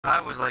I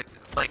was like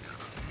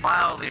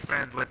mildly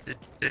friends with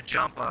to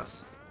jump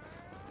us.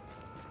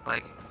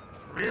 Like,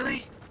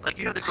 really? Like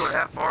you have to go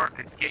that far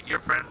to get your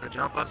friends to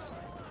jump us?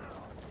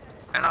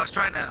 And I was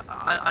trying to,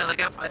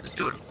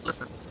 dude,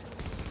 listen.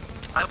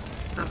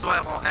 This is why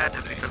I won't add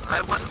it because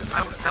I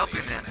was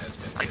helping them.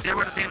 Like they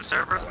were the same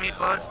server as me,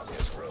 bud.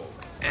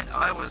 And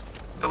it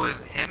was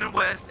him and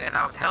West, and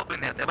I was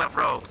helping them. They went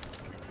rogue,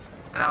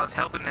 and I was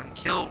helping them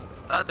kill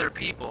other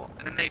people,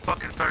 and then they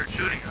fucking started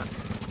shooting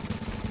us.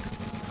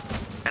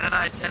 And then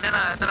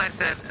I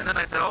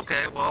said,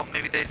 okay, well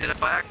maybe they did it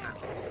by accident.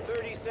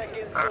 30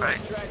 seconds. All right.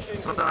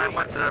 So then I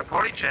went to the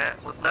party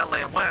chat with Lele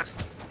and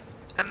West,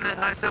 and then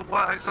I said,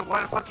 why? I said,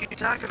 why the fuck are you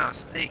attacking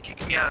us? And he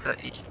kicked me out of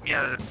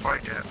the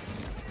party chat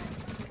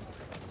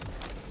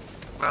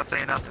without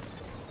saying nothing.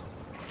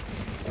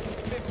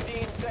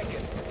 15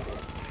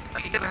 seconds.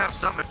 Like, you gotta have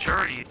some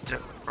maturity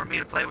for me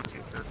to play with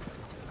you, because,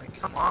 like,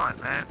 come on,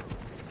 man.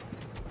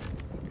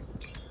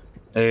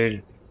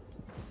 Dude.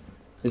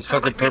 This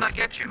How fucking did I not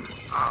get you?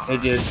 Oh. I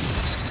did.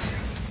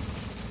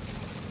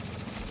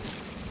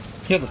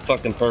 Kill the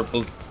fucking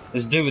purples.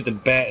 This dude with the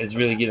bat is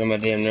really getting on my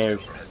damn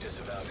nerves.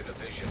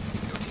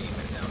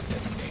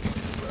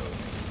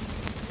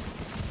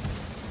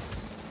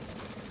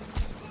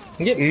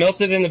 I'm getting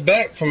melted in the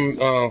back from,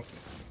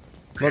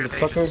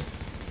 motherfucker.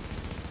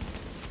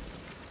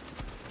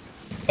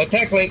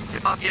 Attack late.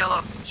 Get off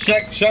yellow.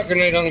 Shot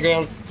grenade on the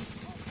ground.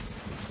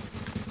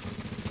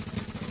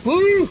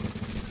 Woo!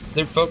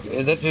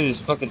 That dude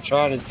is fucking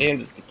trying his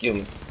damnedest to kill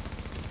me.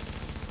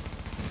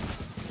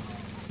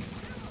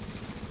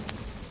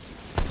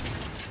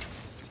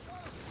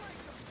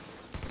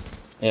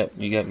 Yep,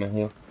 you got my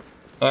heal.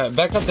 Alright,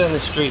 back up down the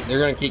street. They're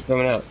gonna keep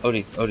coming out.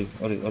 Odie. Alright,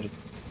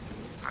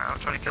 I'm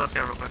trying to kill this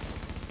guy real quick.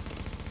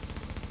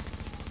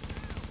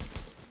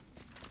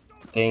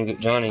 Dang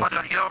it, Johnny. Come on,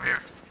 Johnny, get over here.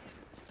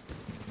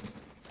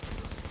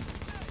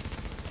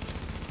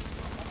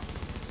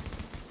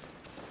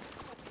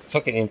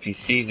 Fucking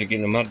NPCs are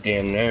getting on my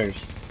damn nerves.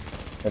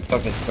 That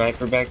fucking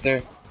sniper back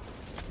there.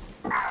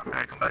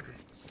 Alright, come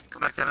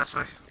back down this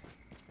way.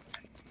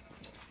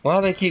 Why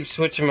do they keep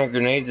switching my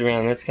grenades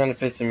around? That's kind of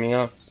pissing me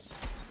off.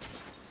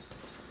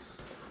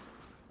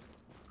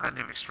 I didn't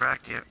even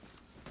extract yet.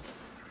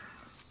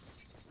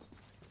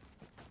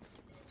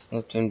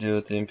 Let them deal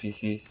with the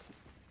NPCs.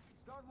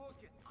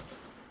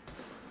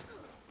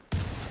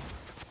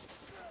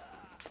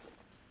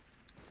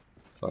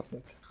 Fuck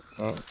it.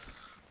 Oh.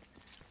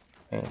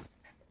 Yeah.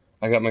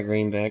 I got my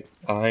green back.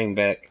 I'll hang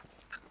back.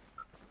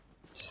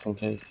 Just in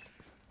case.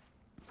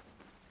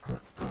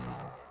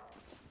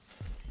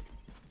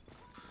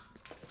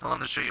 Tell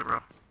them to shoot you, bro.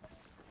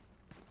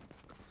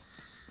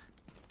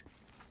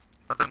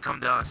 Let them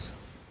come to us.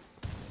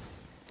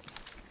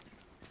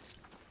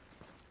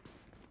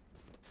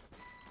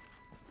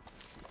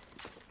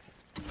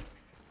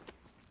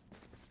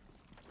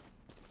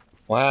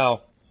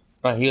 Wow.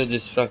 My heal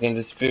just fucking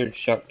disappeared.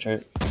 Shock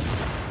chart.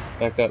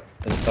 Back up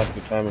and stop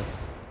your timer.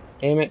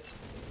 Damn it.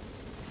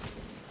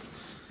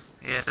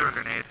 Yeah, threw a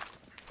grenade.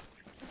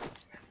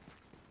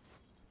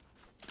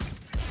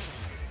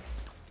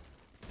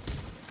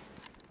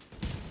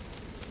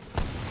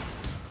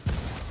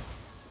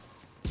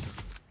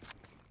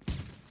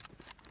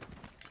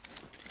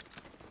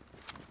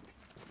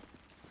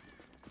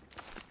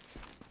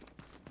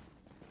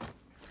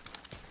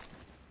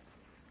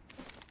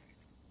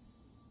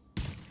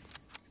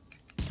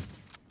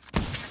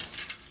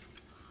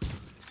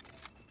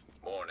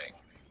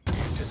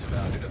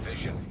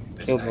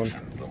 Killed one.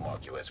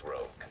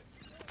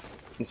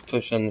 Let's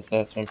push on this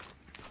last one.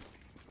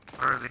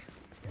 Where is he?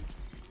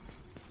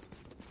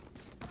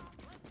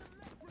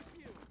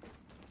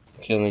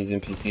 Killing these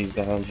NPCs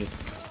behind you.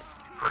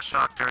 Push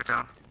shock turret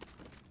down.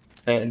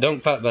 Hey,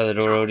 don't fight by the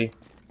door, Odie.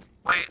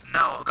 Wait,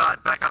 no,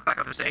 God, back up,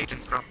 there's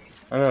agents, bro.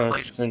 I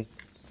know,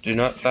 do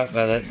not fight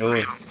by that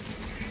door.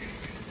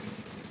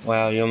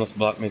 Wow, you almost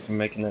blocked me from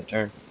making that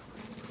turn.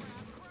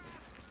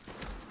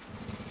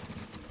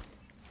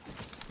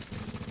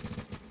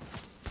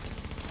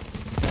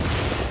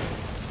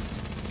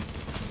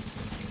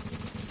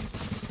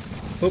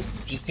 Oop,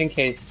 just in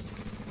case.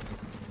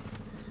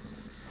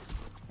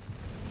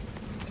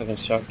 Fucking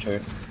shock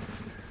turret.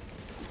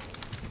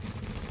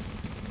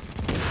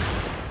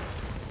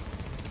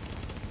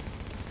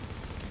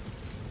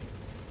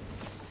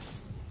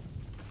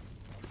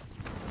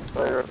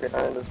 Right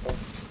behind us. Huh?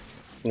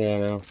 Yeah, I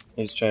know.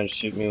 He's trying to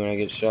shoot me when I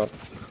get shot.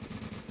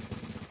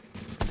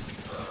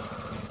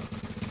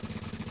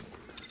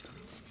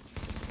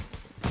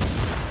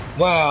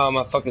 Wow,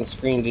 my fucking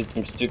screen did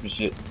some stupid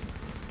shit.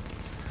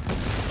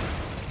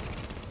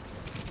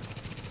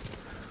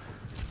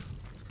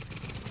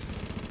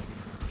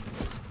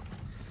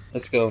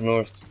 Let's go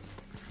north.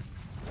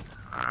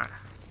 Alright.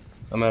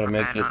 I'm out of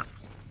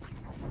medkits.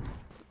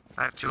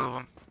 I have 2 of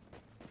them.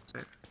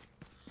 That's it.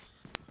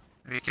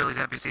 Maybe kill these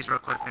NPCs real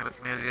quick,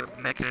 maybe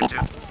make it into.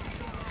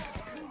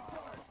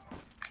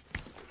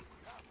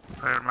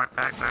 Put it in my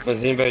backpack.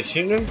 Was anybody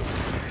shooting him?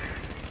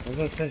 I was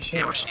gonna say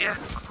shit. Yeah,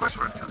 of course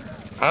we're killing.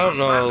 I don't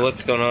know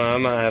what's going on. I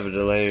might have a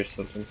delay or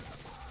something.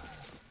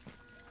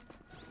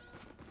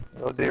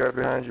 OD right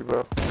behind you,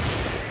 bro.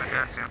 I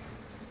guess, yeah.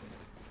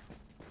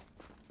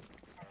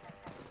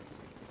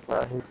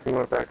 Nah, he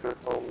went back to his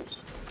homes.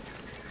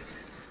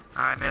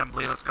 Alright, made him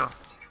bleed. Let's go.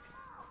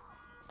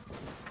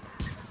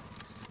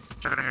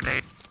 Check it on your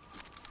nade.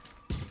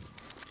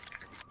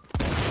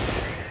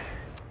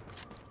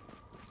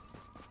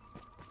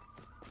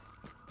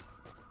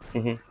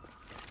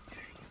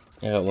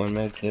 I got one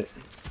med kit.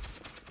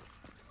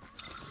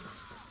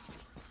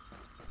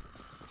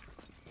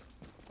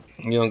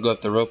 You wanna go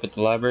up the rope at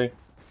the library?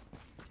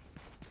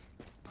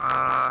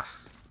 I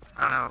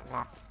don't know.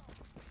 Well,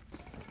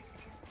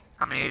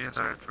 how many agents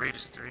are there? 3?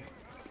 Just 3.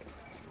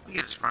 We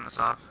can just run this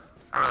off.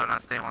 I'd rather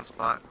not stay in one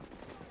spot.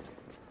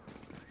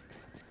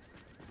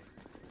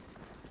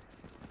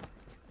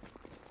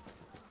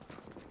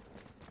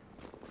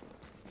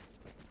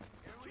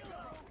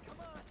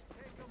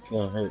 It's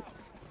gonna hurt.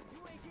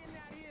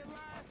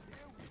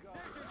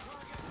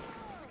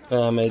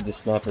 I made the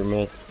sniper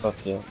miss. Fuck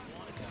yeah.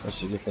 I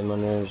should get them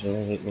on nerves and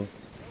they hit me.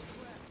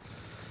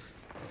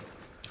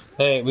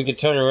 Hey, we could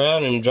turn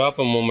around and drop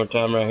them one more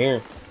time right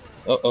here.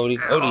 Oh, Odie.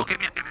 Yeah, Odie. oh, give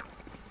me it, give me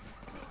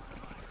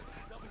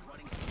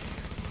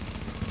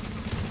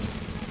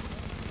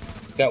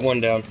it. Got one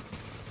down.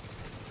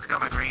 I got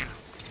my green.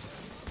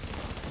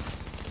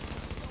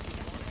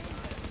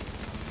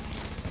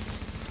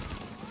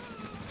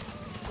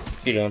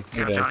 You down. Get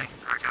You're him, down. Johnny.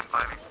 Alright, come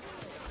by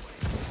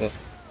me.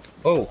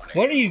 Oh,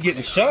 what are you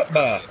getting shot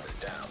by?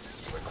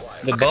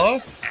 The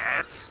boss?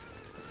 Ads.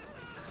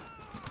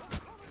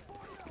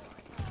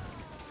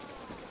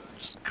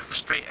 Just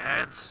straight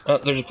ads. Oh,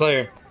 there's a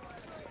player.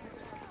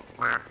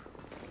 Where?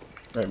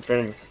 Right in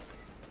front of us.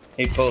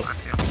 He I pulls.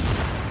 see him.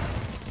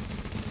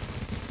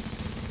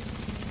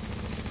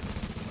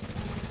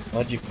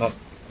 Why'd you pop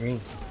green?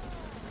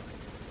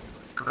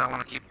 Because I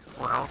want to keep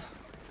full health.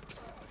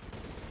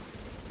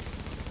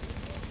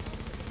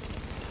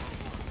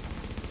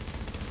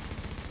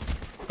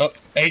 Oh,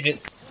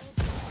 agents.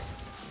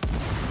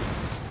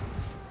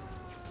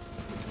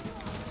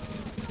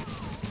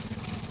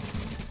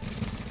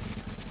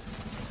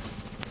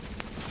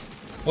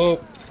 Oh,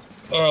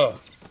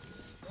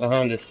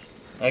 behind us.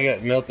 I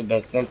got melted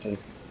by something.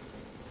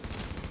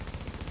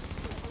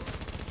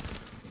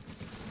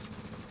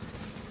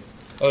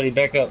 Odie,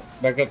 back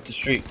up the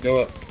street.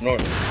 Go up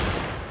north.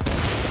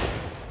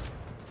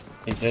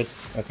 He's dead.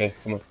 Okay,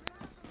 come on.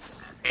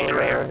 Agent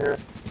right here.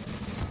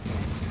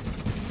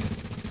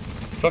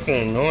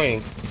 Fucking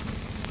annoying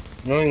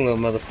little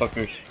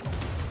motherfuckers.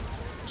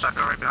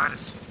 Shotgun right behind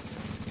us.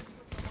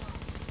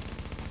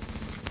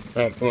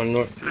 All right, come on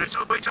north. Dude, there's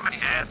way too many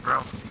ads,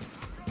 bro.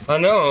 I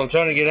know. I'm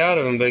trying to get out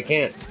of him, but I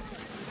can't.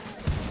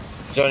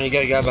 Johnny, you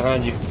got a guy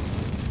behind you.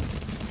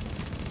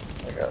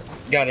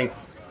 Got him.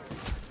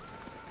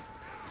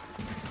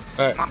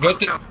 Alright, Come on, go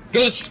let's go. to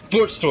the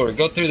sports store.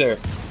 Go through there.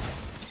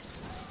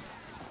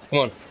 Come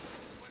on.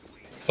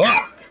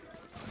 Fuck!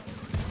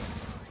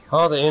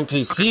 All the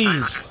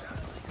NPCs.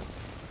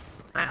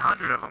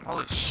 900 of them.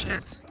 Holy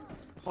shit.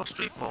 Whole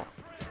street full.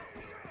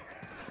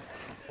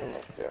 Oh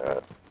my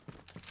god.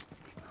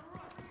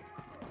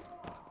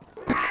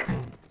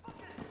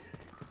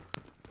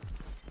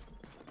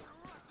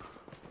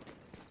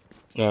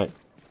 Alright.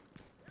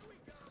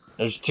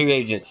 There's 2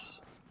 agents.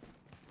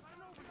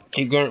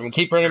 Keep going.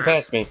 Keep running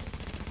past me.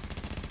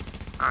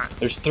 Alright.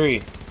 There's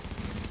 3.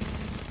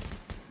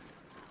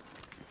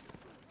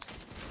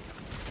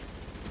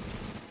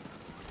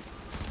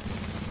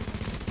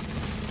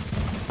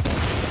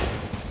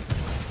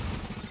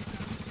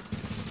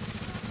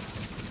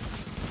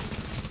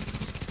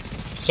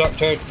 Shock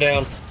turret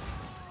down.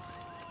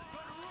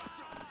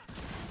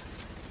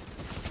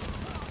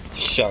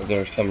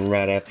 Shotgunner's coming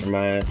right after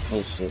my ass.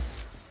 Oh shit.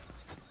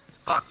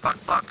 Fuck, fuck,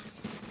 fuck.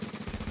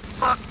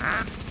 Fuck,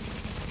 man.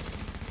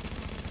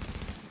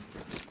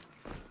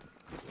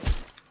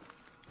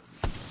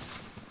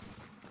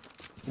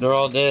 They're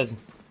all dead.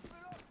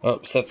 Oh,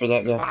 except for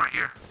that One guy. right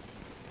here.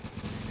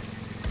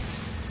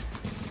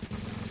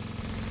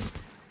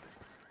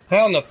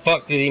 How in the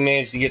fuck did he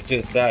manage to get to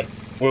the side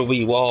where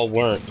we all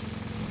weren't?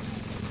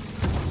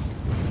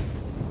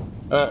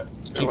 Alright,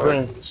 keep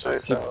running.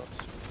 Safe house.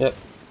 Yep.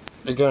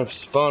 They're gonna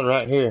spawn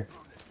right here.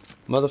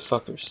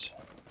 Motherfuckers.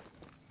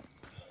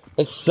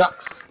 It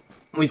sucks.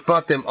 We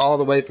fought them all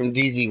the way from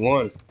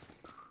DZ1.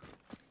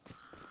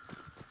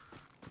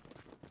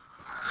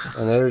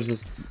 And there's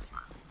this.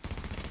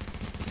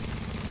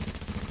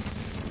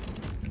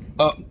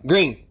 Oh,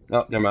 green.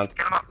 Oh, never mind.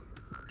 Get him up.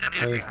 Yeah,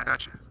 Hey. I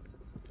got you.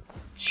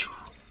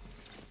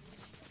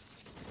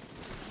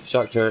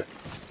 Shock turret.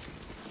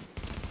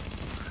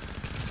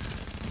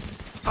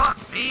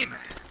 Fuck me, man.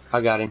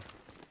 I got him.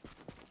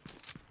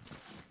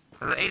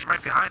 There's an agent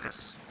right behind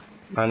us.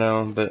 I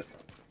know, but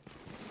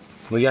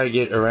we gotta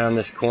get around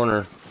this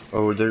corner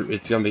or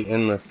it's gonna be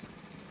endless.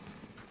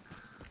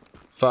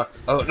 Fuck.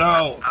 Oh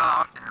no!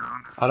 Oh, I'm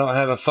down. I don't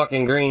have a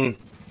fucking green.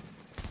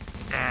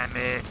 Damn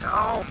it.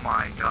 Oh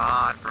my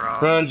god, bro.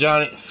 Run,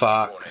 Johnny.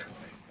 Fuck. Warning.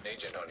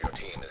 Agent on your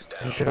team is down.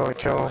 You can only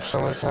kill him so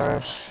many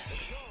times.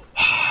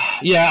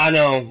 Yeah, I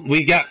know.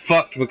 We got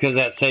fucked because of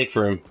that safe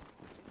room.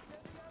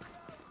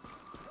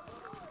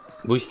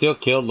 We still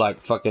killed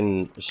like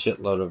fucking a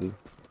shitload of them.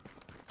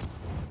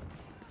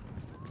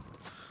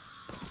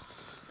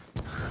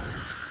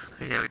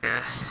 Yeah, we did.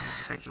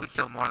 I think we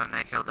killed more than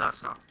they killed us,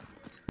 so.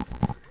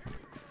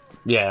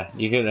 Yeah,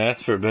 you couldn't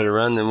ask for a better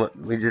run than what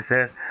we just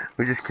had.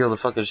 We just killed a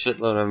fucking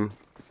shitload of them.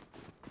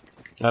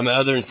 I mean,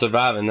 other than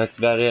surviving, that's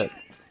about it.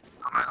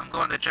 I'm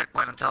going to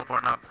checkpoint and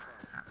teleporting up.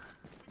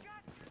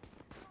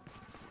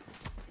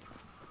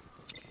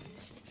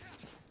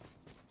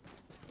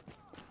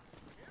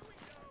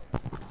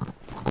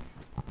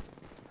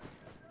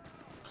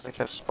 They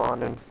kept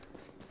spawning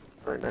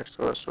right next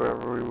to us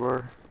wherever we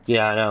were.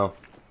 Yeah, I know.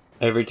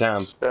 Every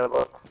time. Just bad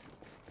luck.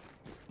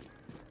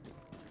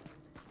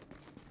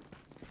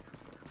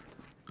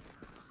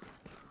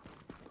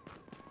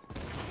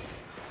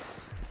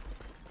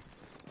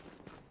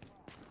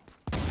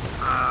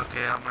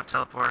 Okay, I'm gonna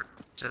teleport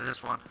to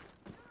this one.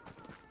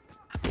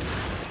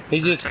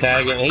 He's just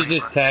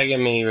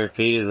tagging me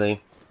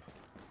repeatedly.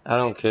 I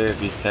don't care if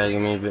he's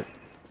tagging me, but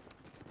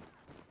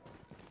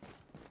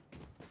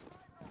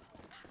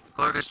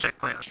Go to this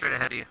checkpoint, I'm straight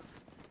ahead of you.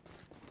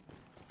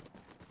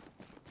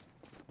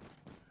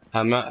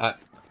 I'm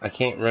not. I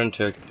can't run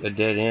to a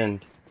dead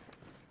end.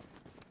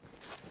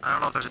 I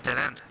don't know if there's a dead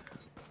end.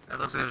 It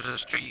looks like there's a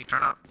street you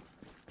turn up.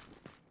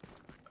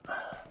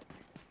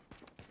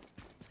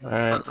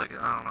 Alright. Looks like it,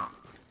 I don't know.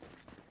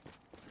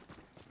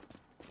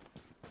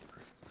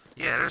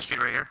 Yeah, there's a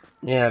street right here.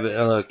 Yeah, but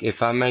look,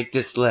 if I make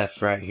this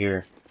left right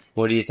here,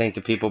 what do you think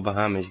the people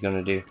behind me is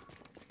gonna do?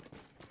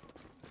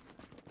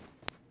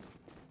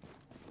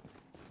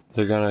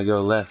 They're gonna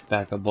go left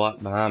back a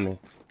block behind me.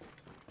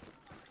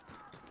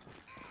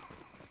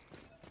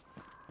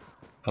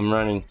 I'm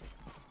running.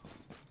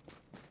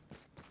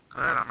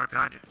 Go ahead, I'm right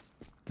behind you.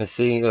 Let's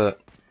see, look,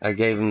 I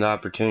gave him the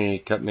opportunity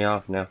to cut me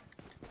off now.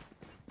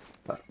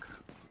 Fuck.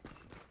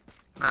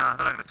 Nah,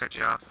 they're not gonna cut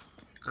you off.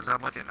 Cause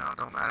I'm with you now, it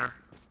don't matter.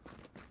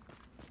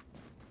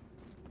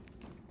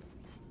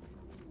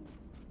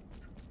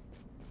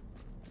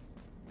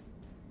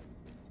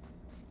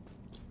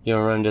 You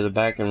wanna run to the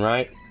back and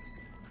right?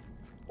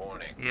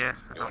 Warning. Yeah, it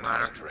You're don't now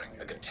matter. entering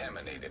a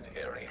contaminated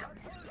area.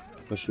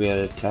 Wish we had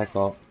a attack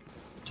point.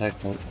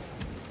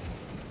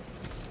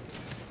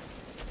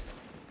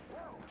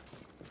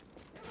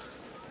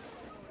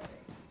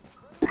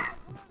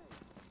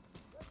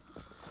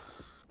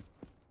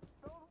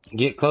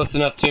 Get close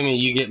enough to me,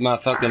 you get my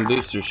fucking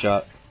booster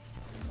shot.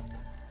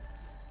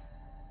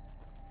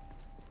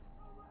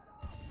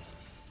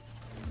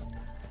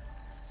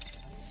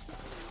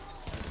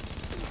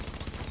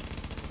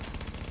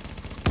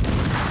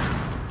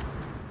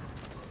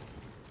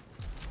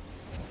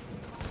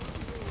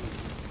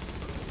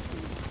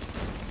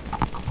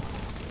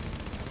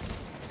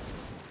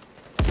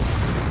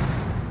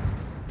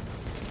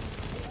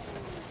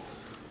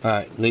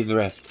 Alright, leave the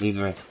rest, leave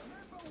the rest.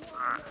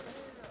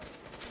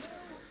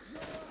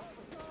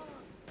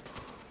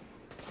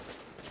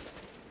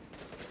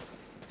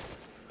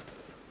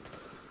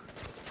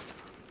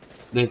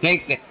 They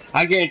think that,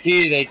 I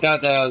guarantee you they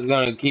thought that I was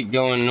gonna keep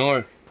going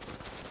north.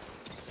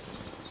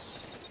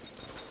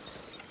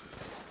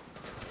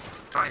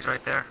 Johnny's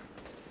right there.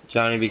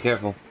 Johnny, be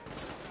careful.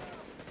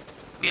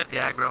 We have the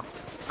aggro.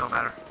 Don't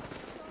matter.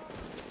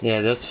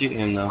 Yeah, they'll shoot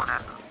him though.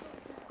 I'm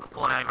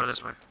pulling aggro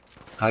this way.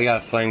 I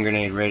got a flame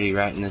grenade ready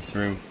right in this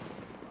room.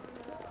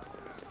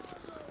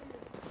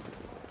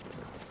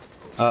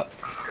 Up.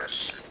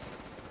 Yes.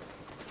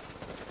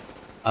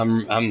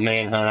 I'm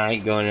manhunt. I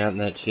ain't going out in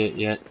that shit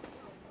yet.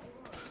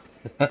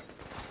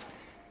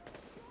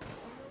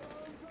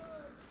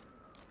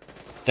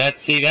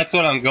 That's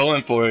what I'm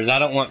going for, is I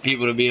don't want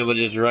people to be able to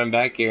just run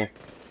back here.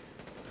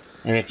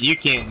 And if you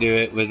can't do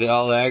it with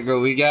all the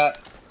aggro we got,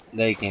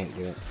 they can't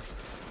do it.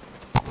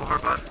 Over,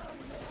 bud.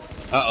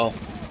 Uh-oh.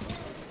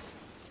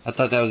 I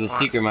thought that was a What?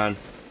 seeker mine.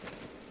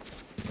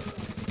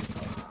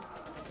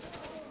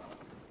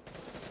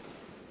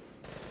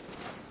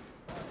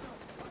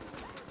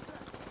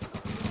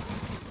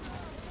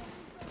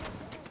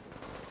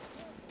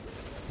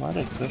 Why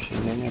they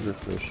pushing? They never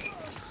push.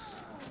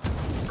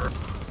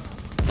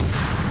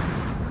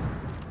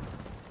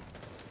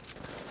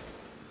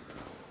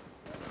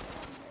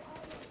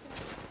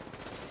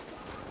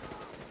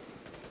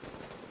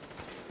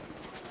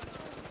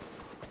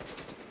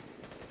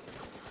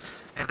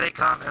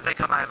 If they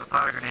come, I have a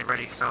fire grenade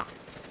ready, so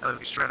that way we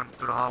can shred them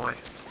through the hallway.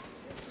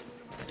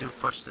 They do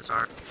push this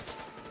hard.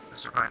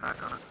 They're probably not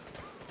gonna.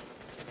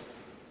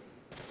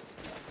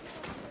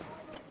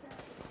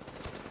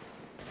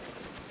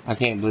 I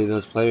can't believe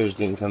those players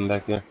didn't come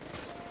back there.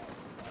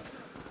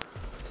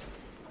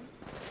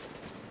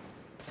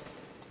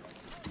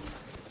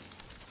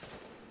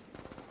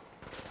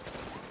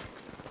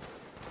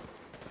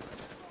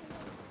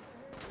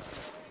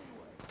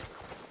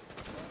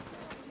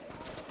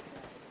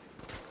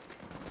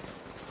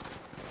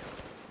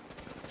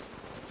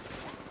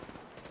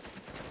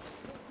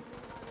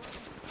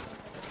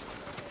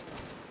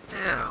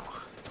 Ew.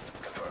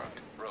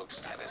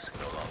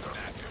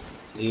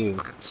 Ew.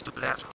 Fucking stupid asshole.